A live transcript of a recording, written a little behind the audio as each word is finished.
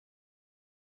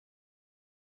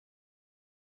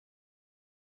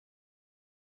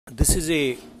This is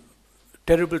a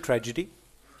terrible tragedy,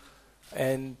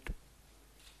 and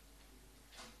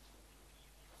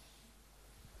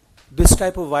this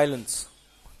type of violence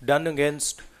done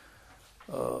against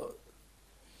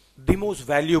the most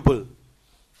valuable,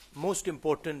 most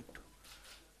important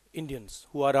Indians,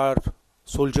 who are our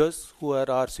soldiers, who are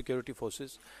our security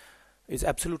forces, is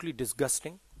absolutely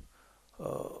disgusting.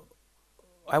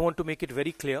 I want to make it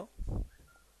very clear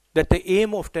that the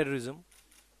aim of terrorism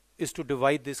is to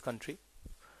divide this country,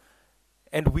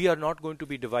 and we are not going to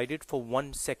be divided for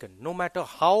 1 second. No matter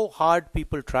how hard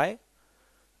people try,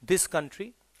 this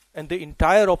country and the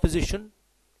entire opposition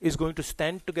is going to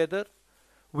stand together.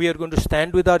 We are going to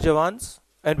stand with our Jawans,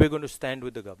 and we're going to stand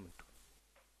with the government.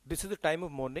 This is a time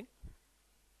of mourning.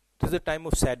 This is a time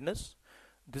of sadness.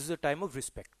 This is a time of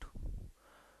respect.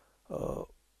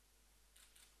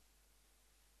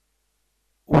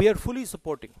 We are fully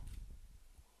supporting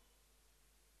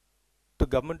the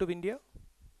government of India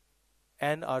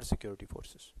and our security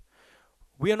forces.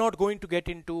 We are not going to get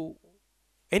into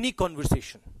any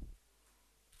conversation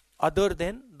other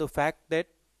than the fact that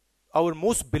our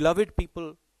most beloved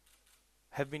people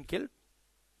have been killed,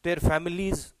 their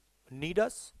families need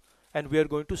us, and we are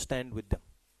going to stand with them.